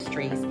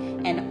Ministries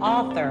and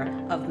author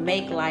of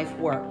Make Life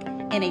Work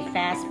in a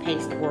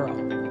Fast-Paced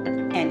World.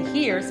 And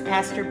here's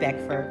Pastor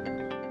Beckford.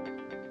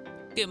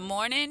 Good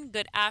morning,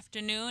 good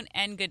afternoon,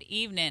 and good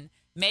evening.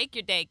 Make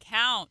your day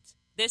count.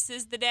 This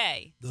is the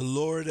day the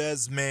Lord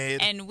has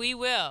made, and we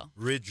will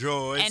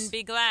rejoice and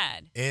be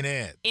glad in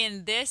it.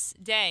 In this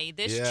day,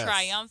 this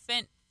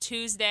triumphant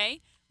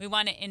Tuesday, we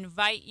want to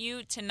invite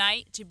you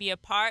tonight to be a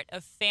part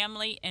of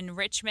Family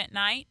Enrichment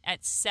Night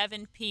at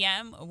 7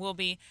 p.m. We'll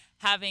be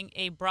having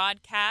a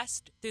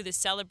broadcast through the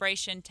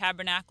Celebration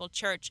Tabernacle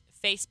Church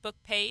Facebook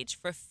page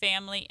for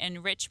Family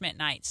Enrichment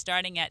Night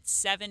starting at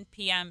 7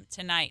 p.m.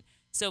 tonight.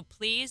 So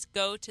please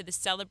go to the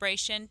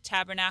Celebration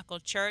Tabernacle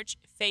Church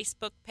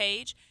Facebook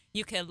page.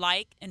 You can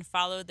like and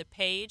follow the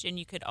page, and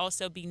you could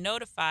also be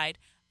notified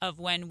of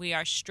when we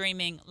are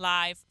streaming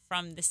live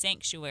from the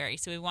sanctuary.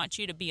 So we want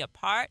you to be a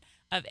part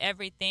of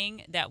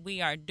everything that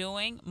we are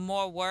doing.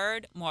 More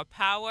word, more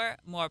power,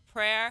 more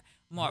prayer,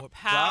 more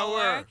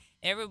power.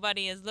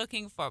 Everybody is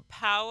looking for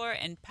power,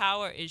 and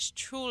power is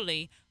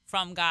truly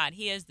from God.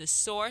 He is the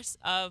source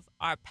of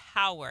our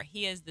power.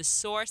 He is the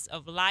source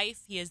of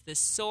life. He is the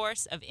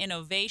source of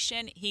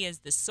innovation. He is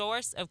the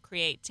source of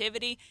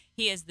creativity.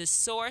 He is the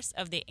source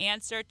of the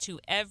answer to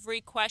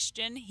every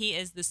question. He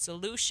is the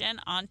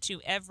solution onto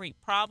every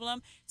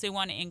problem. So we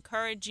want to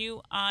encourage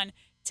you on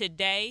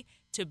today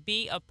to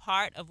be a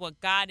part of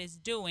what God is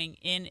doing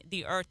in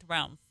the earth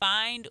realm.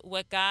 Find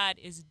what God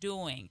is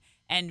doing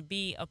and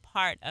be a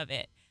part of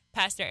it.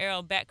 Pastor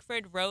Errol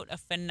Beckford wrote a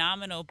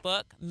phenomenal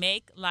book,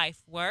 Make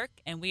Life Work,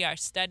 and we are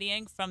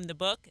studying from the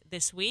book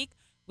this week.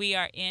 We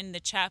are in the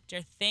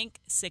chapter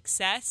Think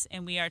Success,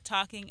 and we are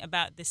talking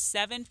about the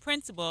 7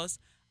 principles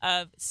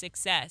of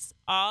success.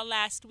 All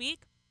last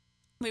week,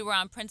 we were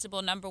on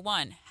principle number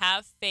 1,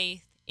 have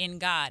faith in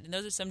God. And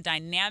those are some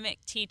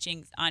dynamic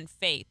teachings on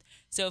faith.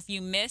 So if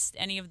you missed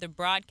any of the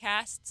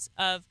broadcasts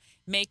of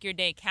Make Your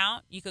Day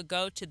Count, you could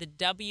go to the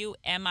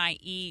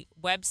WMIE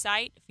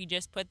website. If you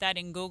just put that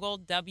in Google,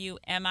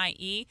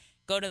 WMIE,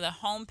 go to the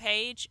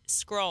homepage,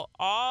 scroll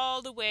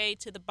all the way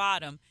to the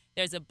bottom.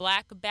 There's a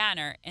black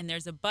banner, and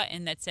there's a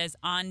button that says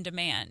On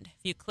Demand.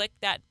 If you click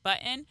that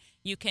button,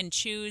 you can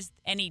choose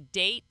any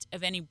date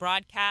of any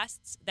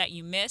broadcasts that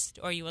you missed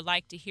or you would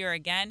like to hear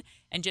again,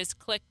 and just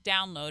click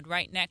Download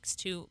right next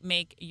to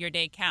Make Your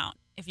Day Count.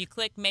 If you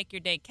click Make Your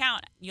Day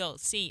Count, you'll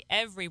see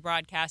every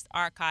broadcast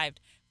archived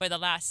for the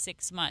last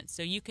 6 months.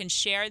 So you can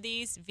share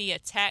these via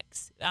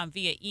text,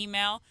 via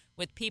email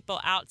with people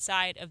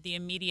outside of the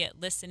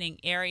immediate listening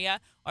area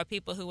or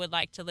people who would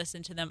like to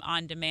listen to them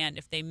on demand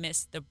if they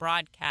missed the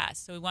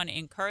broadcast. So we want to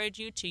encourage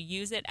you to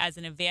use it as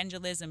an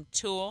evangelism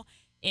tool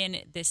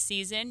in this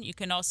season. You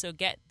can also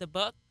get the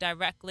book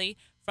directly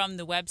from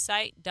the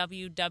website,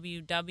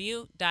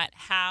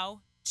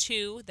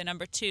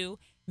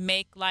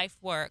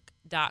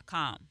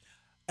 www.how2makelifework.com.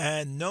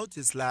 And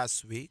notice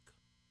last week,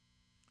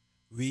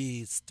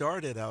 we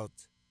started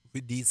out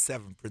with these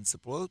 7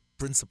 principles.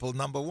 Principle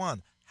number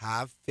 1,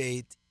 have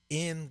faith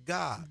in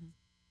God. Mm-hmm.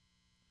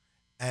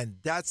 And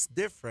that's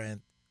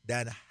different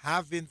than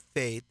having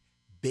faith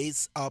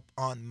based up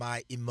on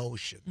my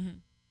emotion. Mm-hmm.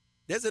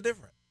 There's a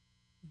difference.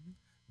 Mm-hmm.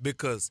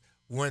 Because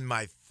when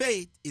my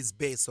faith is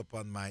based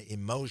upon my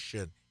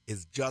emotion,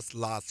 it's just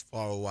lasts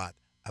for what?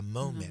 A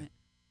moment.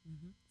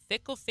 Mm-hmm.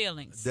 Fickle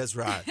feelings. That's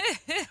right.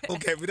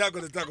 Okay, we're not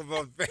going to talk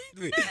about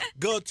faith.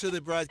 Go to the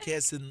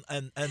broadcast and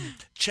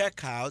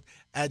check out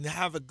and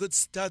have a good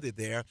study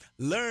there.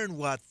 Learn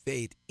what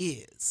faith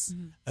is.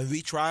 Mm-hmm. And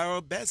we tried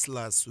our best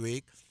last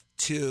week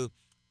to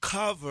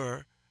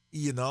cover,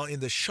 in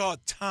the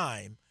short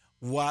time,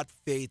 what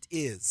faith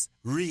is.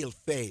 Real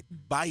faith.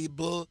 Mm-hmm.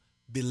 Bible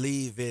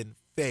believing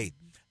faith.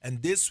 Mm-hmm.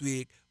 And this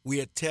week, we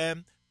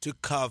attempt to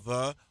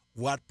cover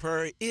what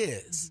prayer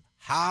is.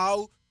 Mm-hmm.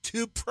 How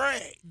to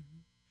pray. Mm-hmm.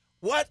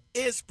 What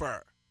is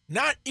prayer?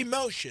 Not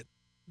emotion.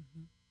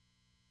 Mm-hmm.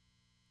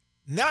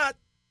 Not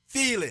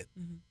feeling.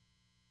 Mm-hmm.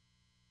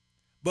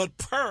 But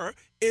prayer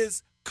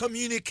is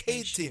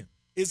communicating.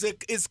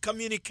 It's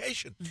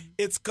communication. Mm-hmm.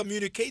 It's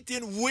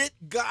communicating with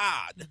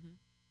God. Mm-hmm.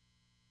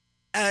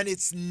 And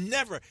it's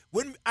never,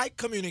 when I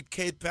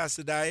communicate,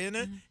 Pastor Diana,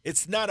 mm-hmm.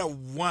 it's not a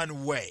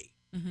one way.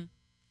 Mm-hmm.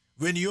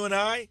 When you and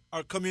I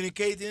are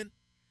communicating,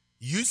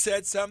 you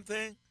said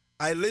something,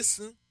 I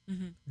listen,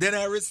 mm-hmm. then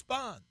I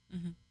respond.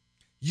 Mm-hmm.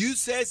 You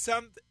say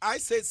something, I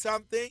say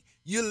something,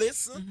 you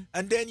listen, mm-hmm.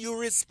 and then you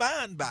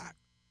respond back.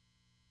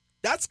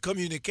 That's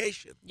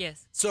communication.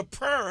 Yes. So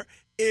prayer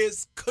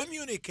is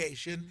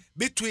communication mm-hmm.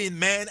 between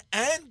man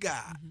and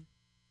God. Mm-hmm.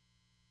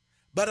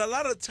 But a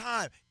lot of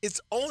time,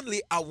 it's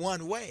only a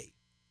one way.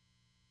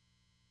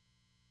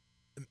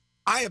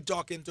 I am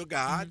talking to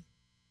God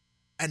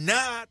mm-hmm. and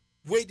not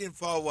waiting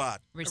for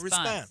what? Response. A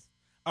response.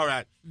 All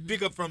right. Mm-hmm.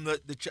 Pick up from the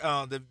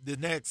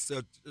next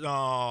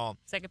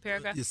second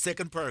paragraph. The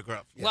second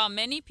paragraph. Yeah. While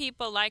many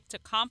people like to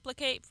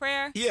complicate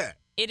prayer, yeah,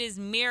 it is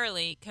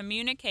merely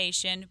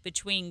communication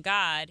between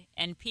God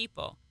and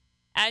people.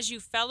 As you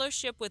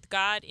fellowship with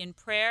God in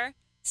prayer,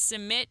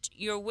 submit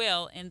your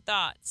will and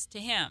thoughts to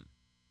Him.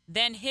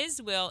 then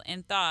his will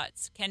and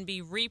thoughts can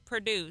be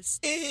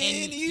reproduced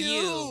in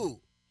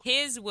you.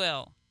 His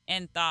will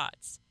and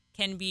thoughts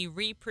can be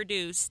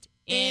reproduced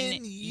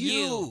in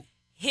you.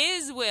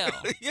 His will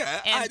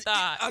and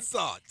thoughts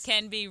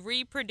can be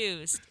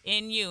reproduced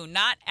in you.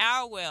 Not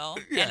our will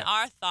and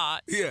our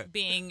thoughts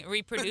being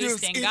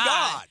reproduced in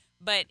God,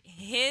 but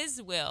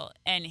his will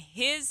and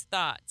his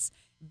thoughts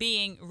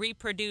being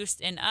reproduced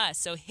in us.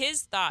 So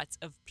his thoughts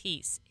of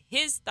peace,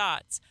 his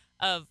thoughts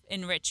of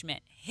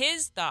enrichment,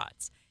 his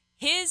thoughts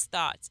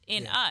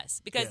in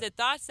us. Because the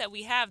thoughts that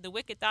we have, the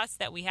wicked thoughts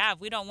that we have,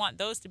 we don't want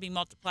those to be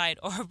multiplied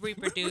or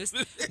reproduced.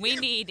 We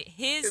need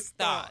his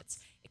thoughts.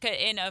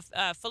 In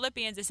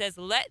Philippians, it says,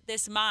 let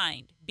this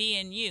mind be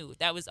in you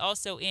that was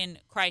also in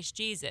Christ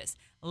Jesus.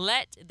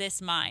 Let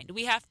this mind.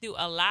 We have to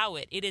allow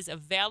it. It is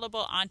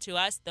available unto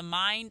us. The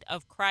mind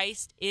of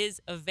Christ is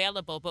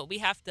available, but we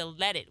have to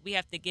let it. We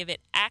have to give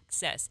it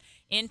access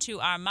into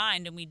our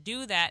mind, and we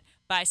do that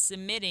by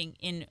submitting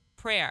in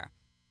prayer.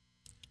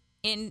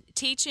 In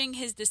teaching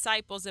his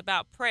disciples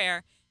about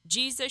prayer,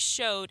 Jesus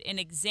showed an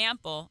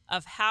example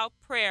of how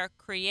prayer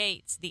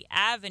creates the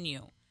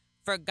avenue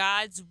for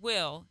God's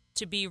will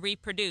to be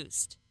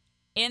reproduced.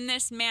 In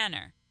this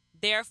manner,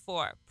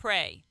 therefore,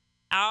 pray,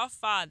 Our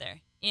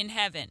Father in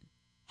heaven,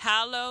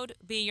 hallowed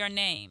be your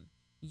name.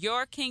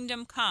 Your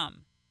kingdom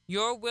come,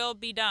 your will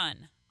be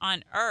done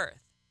on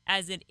earth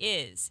as it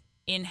is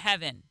in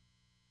heaven.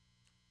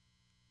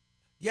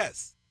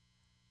 Yes.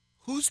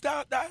 Who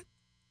started that?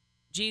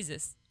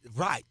 Jesus.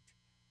 Right.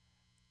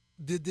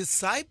 The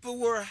disciples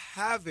were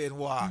having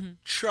what?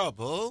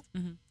 Trouble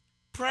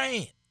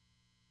praying.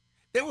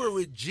 They were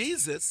with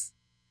Jesus,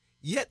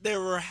 yet they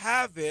were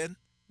having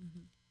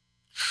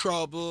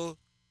trouble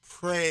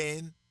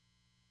praying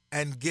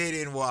and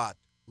getting what?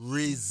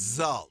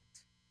 Result.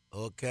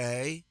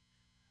 Okay?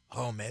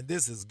 Oh, man,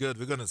 this is good.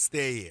 We're going to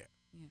stay here.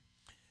 Yeah.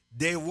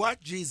 They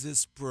watch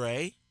Jesus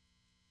pray,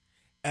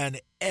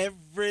 and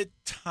every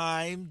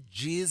time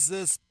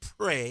Jesus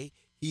pray,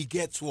 he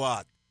gets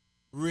what?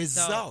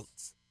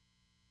 Results.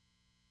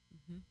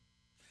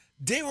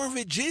 They were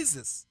with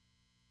Jesus.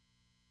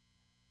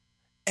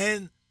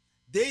 And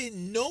they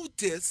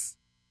noticed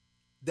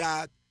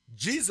that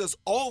Jesus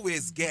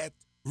always get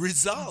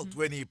result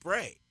when he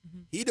pray.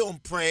 He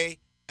don't pray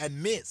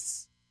and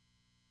miss.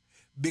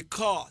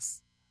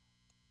 Because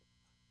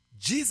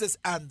Jesus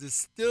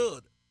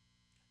understood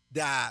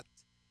that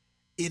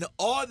in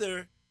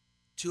order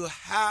to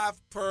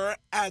have prayer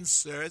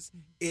answers,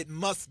 it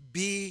must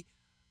be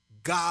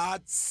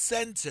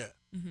God-centered.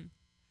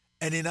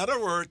 And in other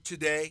words,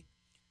 today,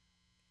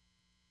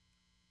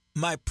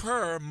 my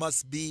prayer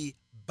must be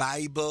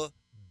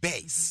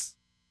Bible-based.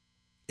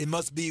 It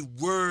must be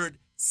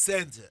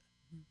word-centered.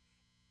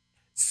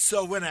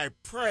 So when I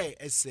pray,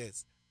 it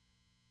says,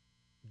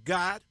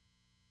 God,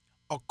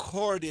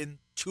 according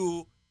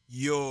to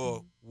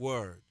your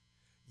word.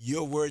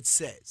 Your word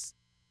says.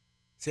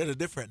 Say it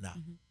different now.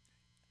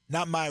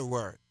 Not my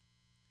word.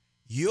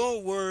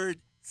 Your word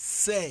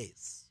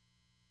says.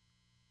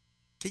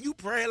 Can you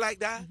pray like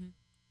that?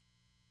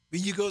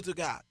 When you go to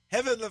God.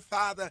 Heavenly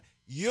Father,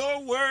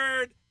 your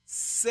word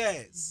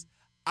says,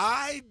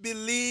 I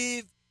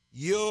believe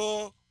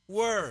your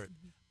word.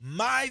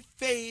 My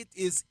faith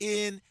is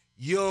in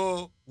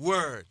your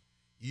word.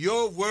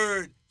 Your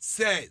word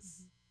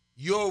says.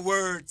 Your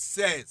word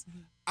says.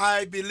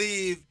 I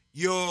believe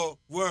your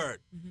word.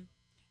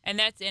 And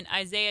that's in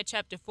Isaiah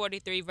chapter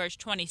 43, verse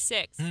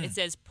 26. It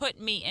says, put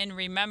me in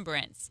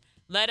remembrance.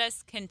 Let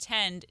us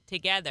contend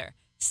together.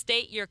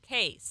 State your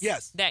case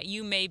that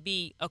you may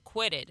be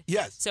acquitted.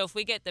 So if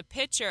we get the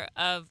picture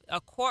of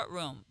a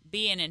courtroom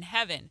being in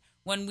heaven,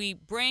 when we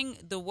bring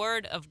the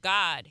word of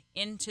God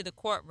into the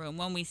courtroom,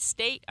 when we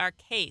state our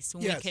case,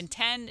 when we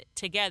contend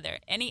together,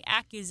 any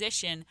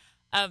accusation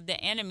of the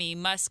enemy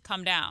must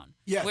come down.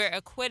 We're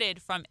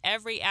acquitted from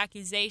every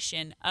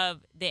accusation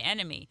of the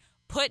enemy.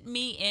 Put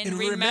me in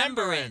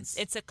remembrance.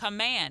 It's a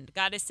command.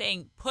 God is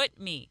saying, put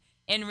me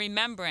in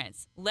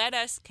remembrance. Let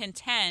us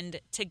contend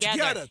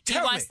together. He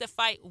wants to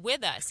fight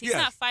with us. He's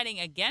not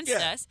fighting against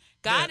us.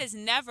 God is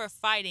never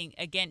fighting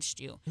against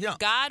you.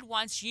 God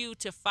wants you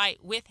to fight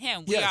with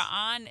him. We are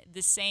on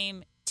the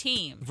same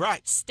team.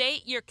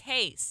 State your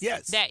case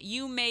that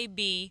you may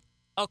be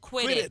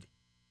acquitted.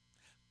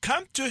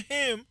 Come to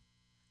him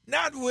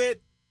not with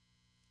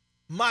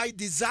my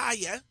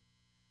desire,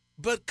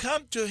 but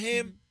come to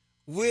him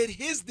with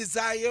his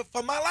desire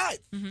for my life.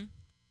 You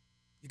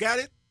got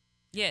it?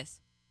 Yes.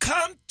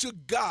 Come to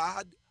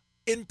God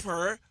in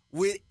prayer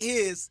with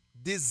his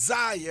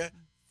desire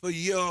for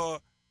your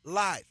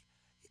life.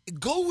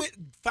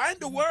 Find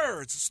the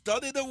words,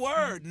 study the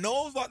word,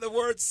 know what the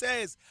word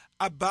says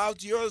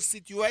about your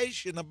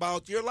situation,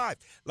 about your life.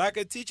 Like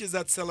it teaches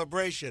at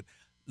Celebration,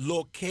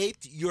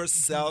 locate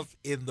yourself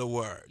in the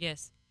word.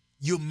 Yes.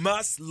 You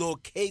must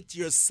locate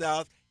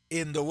yourself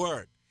in the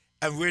word.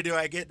 And where do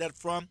I get that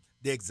from?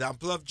 The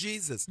example of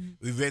Jesus.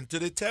 We went to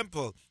the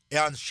temple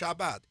on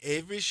Shabbat.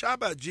 Every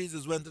Shabbat,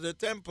 Jesus went to the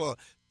temple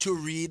to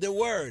read the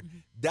word.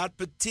 That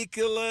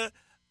particular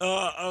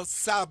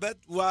Sabbath,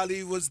 while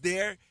he was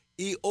there,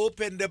 he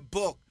opened the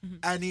book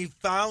and he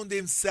found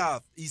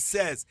himself, he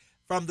says,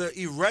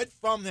 he read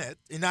from it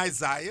in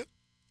Isaiah,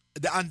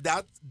 on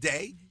that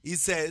day, he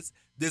says,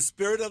 the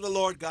Spirit of the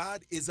Lord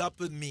God is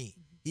upon me.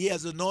 He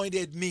has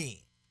anointed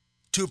me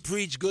to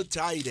preach good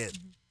tidings.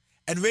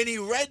 And when he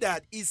read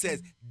that, he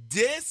says,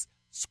 this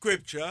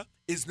scripture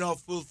is now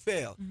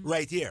fulfilled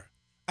right here.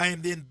 I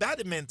am the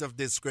embodiment of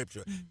this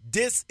scripture.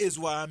 This is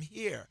why I'm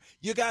here.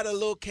 You got to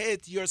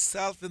locate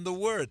yourself in the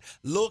Word.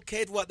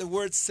 Locate what the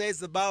Word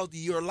says about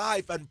your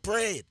life and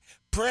pray it.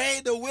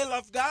 Pray the will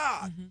of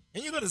God.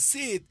 And you're going to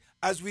see it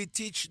as we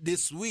teach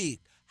this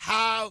week,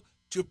 how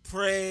to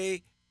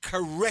pray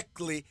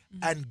correctly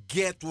and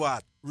get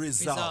what?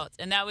 Results.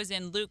 And that was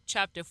in Luke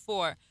chapter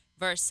 4,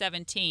 verse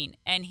 17.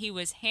 And he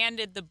was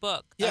handed the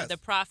book of the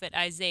prophet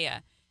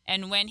Isaiah.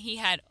 And when he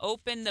had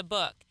opened the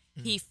book,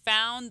 he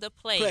found the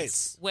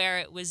place where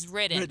it was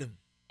written.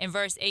 In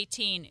verse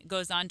 18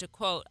 goes on to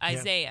quote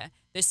Isaiah,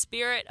 the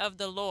Spirit of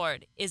the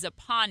Lord is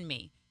upon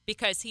me,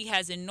 because he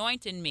has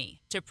anointed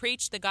me to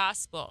preach the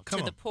gospel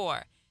to the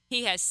poor.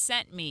 He has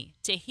sent me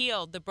to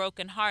heal the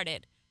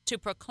brokenhearted, to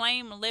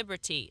proclaim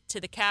liberty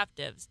to the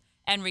captives,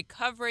 and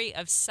recovery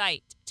of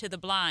sight to the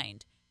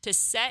blind, to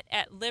set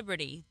at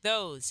liberty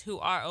those who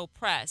are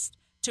oppressed,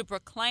 to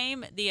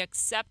proclaim the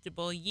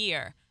acceptable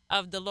year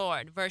of the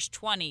Lord. Verse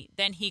 20,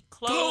 then he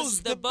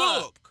closed the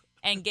book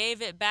and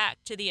gave it back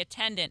to the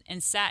attendant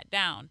and sat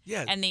down.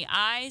 And the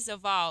eyes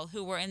of all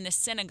who were in the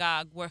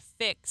synagogue were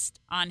fixed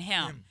on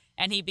him.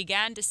 And he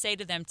began to say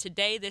to them,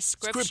 today this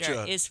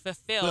scripture is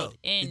fulfilled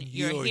in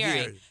your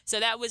hearing. So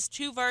that was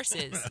 2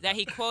 verses that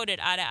he quoted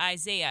out of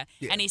Isaiah.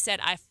 And he said,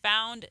 I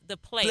found the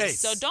place.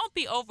 So don't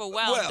be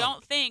overwhelmed.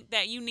 Don't think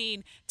that you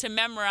need to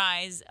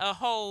memorize a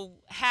whole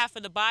half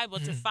of the Bible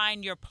to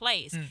find your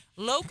place.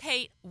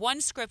 Locate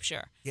one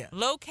scripture.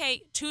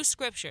 Locate 2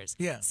 scriptures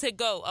to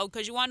go.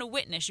 Because you want to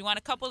witness. You want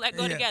a couple that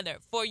go together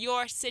for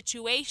your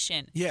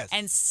situation.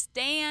 And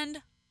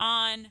stand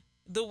on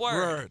the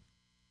word.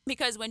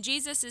 Because when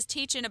Jesus is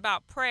teaching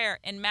about prayer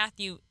in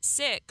Matthew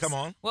 6,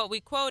 what we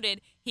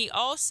quoted, he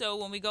also,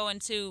 when we go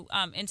into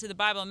the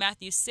Bible,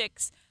 Matthew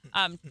 6,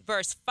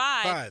 verse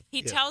 5,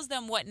 he tells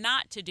them what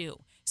not to do.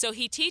 So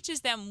he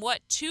teaches them what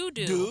to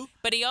do,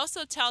 but he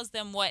also tells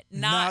them what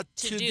not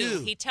to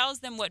do. He tells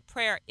them what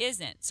prayer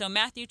isn't. So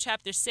Matthew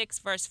chapter 6,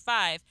 verse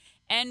 5,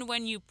 and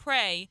when you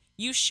pray,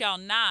 you shall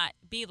not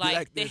be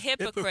like the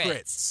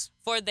hypocrites.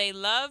 For they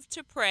love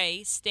to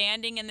pray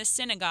standing in the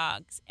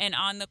synagogues and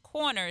on the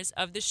corners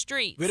of the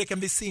streets, where they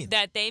can be seen,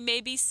 that they may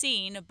be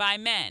seen by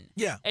men.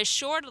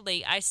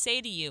 Assuredly, I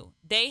say to you,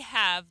 they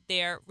have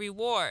their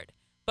reward.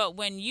 But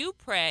when you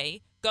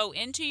pray, go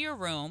into your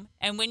room,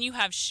 and when you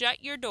have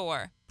shut your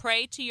door,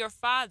 pray to your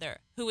Father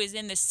who is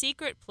in the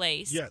secret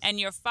place, and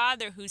your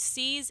Father who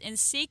sees in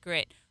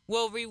secret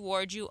will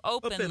reward you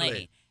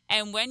openly.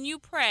 And when you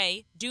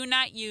pray, do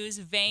not use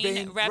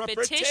vain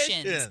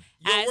repetitions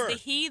as the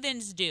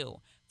heathens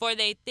do, for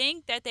they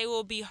think that they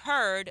will be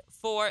heard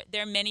for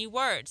their many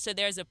words. So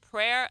there's a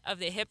prayer of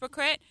the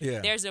hypocrite.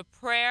 There's a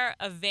prayer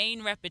of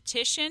vain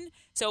repetition.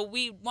 So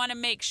we want to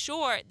make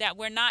sure that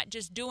we're not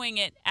just doing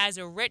it as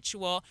a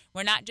ritual.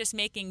 We're not just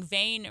making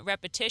vain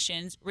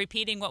repetitions,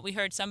 repeating what we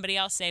heard somebody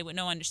else say with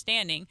no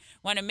understanding.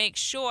 We want to make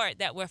sure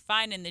that we're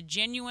finding the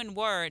genuine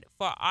word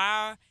for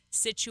our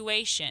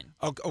situation.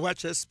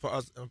 Watch this,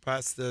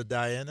 Pastor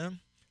Diana.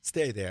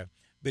 Stay there,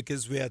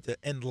 because we have to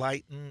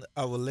enlighten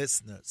our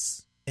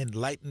listeners.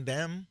 Enlighten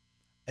them,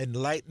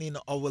 enlightening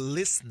our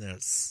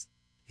listeners.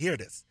 Hear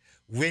this.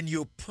 When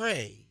you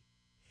pray,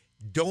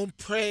 don't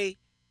pray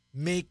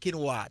making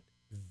what?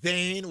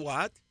 Vain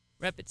what?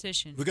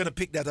 Repetition. We're going to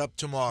pick that up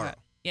tomorrow. Right.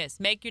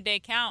 Yes, make your day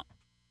count.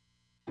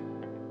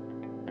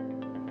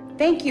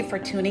 Thank you for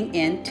tuning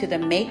in to the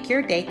Make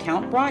Your Day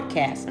Count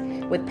broadcast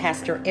with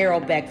Pastor Errol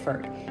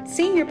Beckford,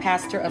 Senior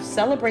Pastor of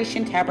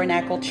Celebration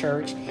Tabernacle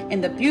Church in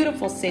the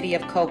beautiful city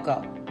of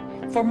Cocoa.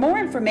 For more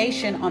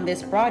information on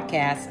this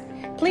broadcast,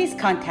 please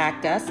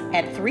contact us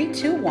at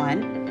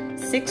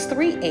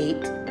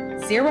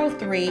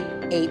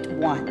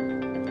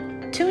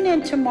 321-638-0381. Tune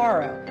in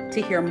tomorrow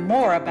to hear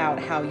more about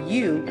how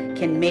you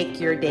can make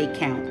your day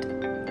count.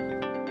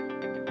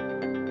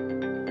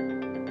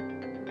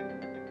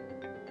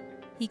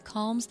 He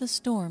calms the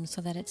storm so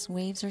that its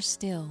waves are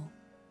still.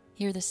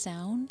 Hear the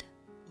sound?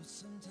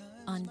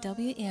 On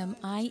WMIE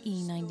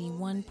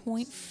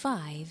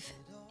 91.5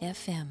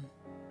 FM.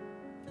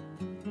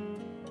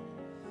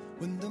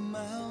 When the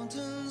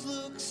mountains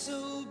look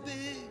so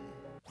big.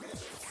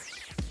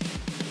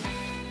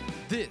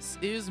 This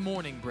is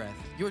Morning Breath,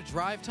 your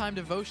drive time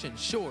devotion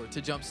sure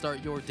to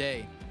jumpstart your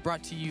day.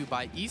 Brought to you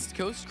by East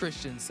Coast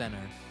Christian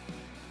Center.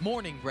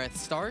 Morning Breath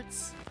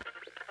starts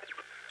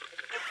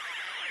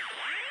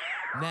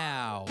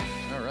now.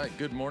 All right,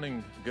 good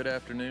morning, good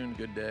afternoon,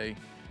 good day,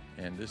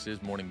 and this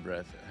is Morning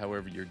Breath.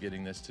 However you're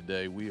getting this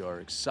today, we are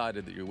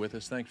excited that you're with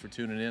us. Thanks for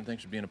tuning in.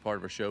 Thanks for being a part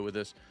of our show with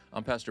us.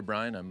 I'm Pastor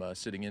Brian. I'm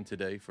sitting in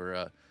today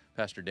for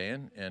Pastor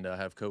Dan, and I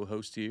have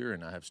co-host here,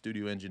 and I have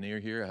studio engineer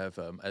here. I have,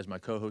 as my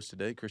co-host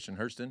today, Christian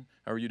Hurston.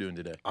 How are you doing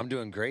today? I'm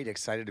doing great.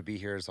 Excited to be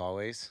here as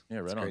always. Yeah,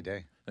 right it's on. a great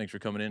day. Thanks for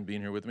coming in,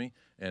 being here with me.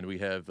 And we have